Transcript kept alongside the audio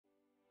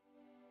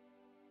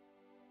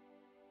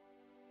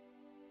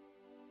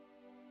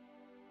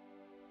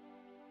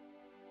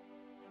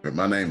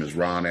My name is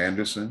Ron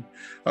Anderson.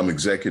 I'm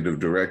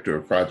Executive Director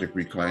of Project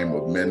Reclaim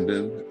of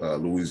Minden,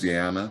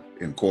 Louisiana,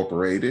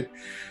 Incorporated.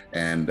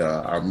 And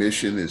our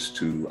mission is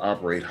to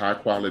operate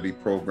high-quality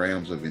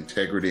programs of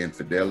integrity and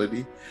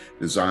fidelity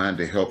designed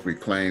to help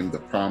reclaim the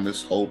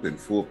promise, hope, and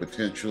full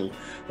potential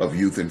of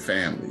youth and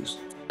families.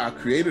 I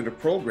created a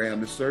program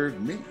that served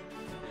me.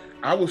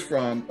 I was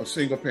from a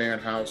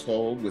single-parent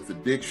household with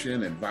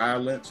addiction and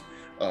violence,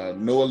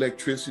 no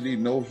electricity,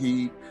 no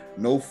heat,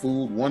 no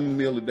food, one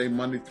meal a day,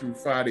 Monday through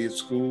Friday at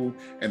school.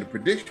 And the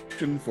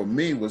prediction for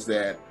me was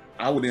that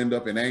I would end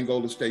up in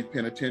Angola State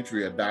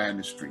Penitentiary or die in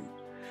the street.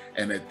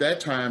 And at that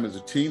time, as a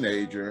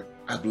teenager,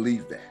 I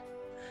believed that.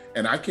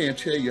 And I can't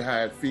tell you how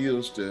it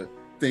feels to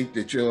think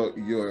that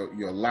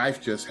your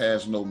life just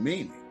has no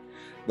meaning.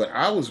 But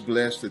I was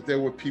blessed that there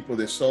were people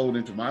that sold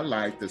into my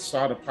life that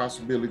saw the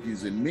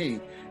possibilities in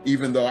me,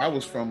 even though I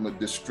was from a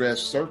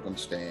distressed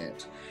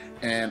circumstance.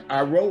 And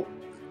I wrote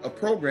a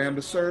program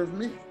to serve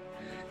me.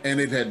 And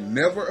it had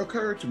never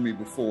occurred to me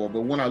before.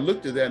 But when I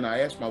looked at that and I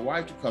asked my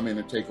wife to come in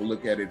and take a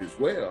look at it as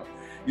well,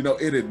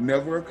 it had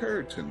never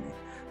occurred to me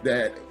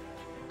that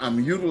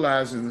I'm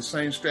utilizing the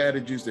same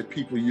strategies that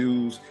people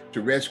use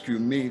to rescue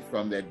me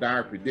from that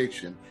dire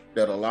prediction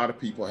that a lot of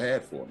people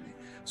had for me.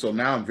 So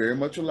now I'm very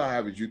much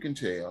alive, as you can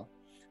tell,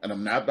 and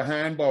I'm not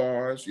behind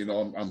bars.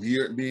 I'm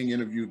here being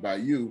interviewed by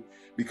you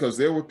because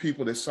there were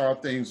people that saw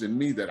things in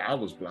me that I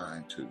was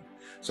blind to.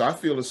 So I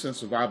feel a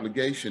sense of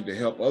obligation to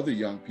help other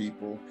young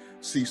people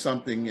see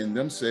something in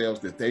themselves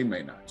that they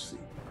may not see.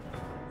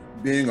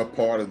 Being a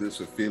part of this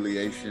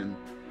affiliation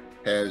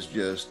has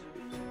just,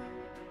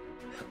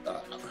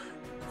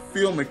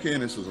 Phil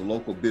McInnes is a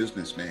local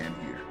businessman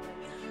here,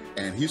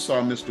 and he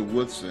saw Mr.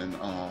 Woodson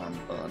on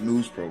a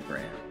news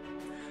program.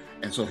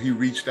 And so he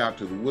reached out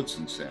to the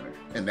Woodson Center,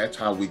 and that's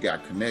how we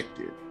got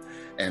connected.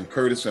 And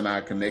Curtis and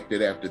I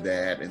connected after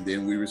that, and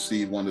then we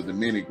received one of the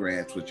many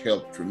grants, which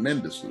helped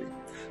tremendously.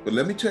 But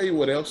let me tell you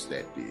what else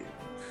that did.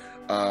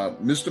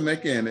 Mr.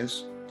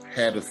 McInnes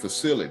had a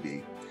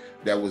facility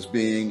that was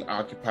being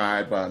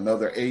occupied by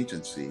another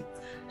agency,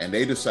 and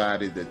they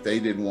decided that they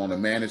didn't want to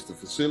manage the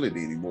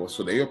facility anymore,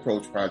 so they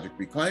approached Project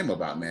Reclaim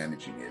about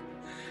managing it.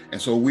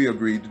 And so we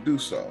agreed to do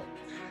so.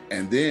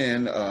 And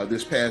then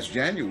this past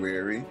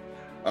January,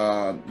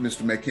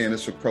 Mr.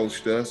 McInnes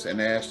approached us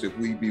and asked if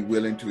we'd be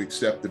willing to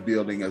accept the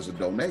building as a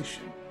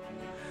donation.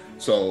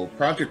 So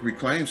Project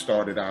Reclaim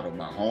started out of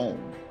my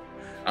home.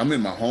 I'm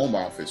in my home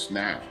office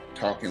now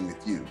talking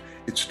with you.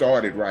 It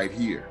started right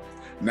here.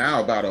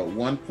 Now about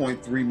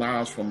 1.3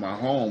 miles from my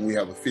home, we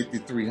have a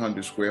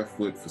 5,300 square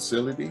foot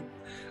facility.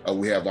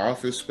 We have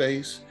office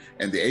space,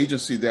 and the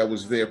agency that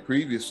was there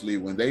previously,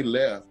 when they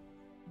left,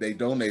 they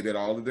donated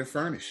all of their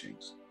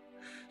furnishings.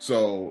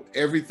 So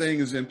everything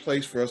is in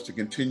place for us to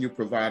continue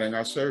providing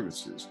our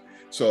services.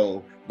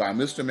 So by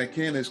Mr.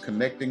 McInnes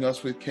connecting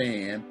us with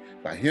CAN,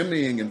 by him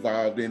being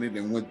involved in it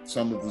and with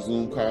some of the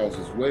Zoom calls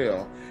as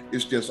well,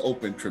 it's just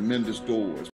opened tremendous doors.